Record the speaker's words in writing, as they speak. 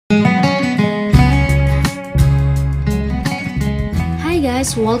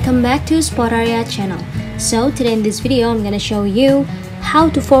guys, welcome back to Spotaria channel. So today in this video I'm gonna show you how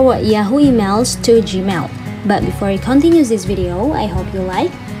to forward Yahoo emails to Gmail. But before you continue this video, I hope you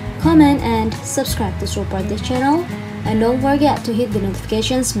like, comment and subscribe to support this channel, and don't forget to hit the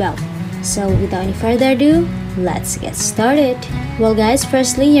notifications bell. So without any further ado, let's get started. Well guys,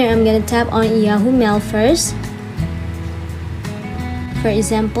 firstly here I'm gonna tap on Yahoo Mail first. For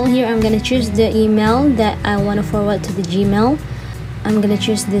example, here I'm gonna choose the email that I want to forward to the Gmail. I'm gonna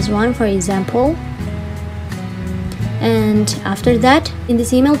choose this one for example. And after that, in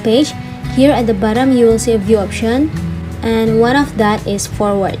this email page, here at the bottom you will see a view option, and one of that is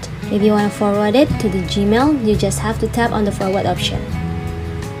forward. If you want to forward it to the Gmail, you just have to tap on the forward option.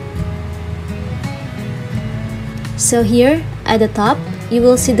 So here at the top, you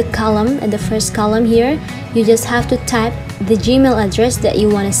will see the column. At the first column here, you just have to type the Gmail address that you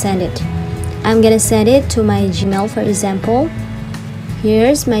want to send it. I'm gonna send it to my Gmail for example.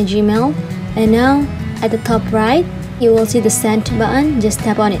 Here's my Gmail, and now at the top right you will see the send button. Just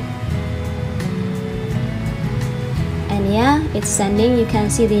tap on it, and yeah, it's sending. You can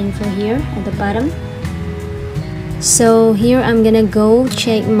see the info here at the bottom. So here I'm gonna go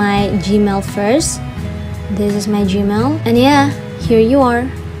check my Gmail first. This is my Gmail, and yeah, here you are.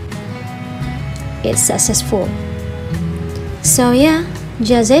 It's successful. So yeah,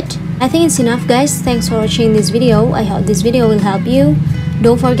 just it. I think it's enough guys. Thanks for watching this video. I hope this video will help you.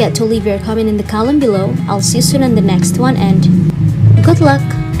 Don't forget to leave your comment in the column below. I'll see you soon on the next one, and good luck.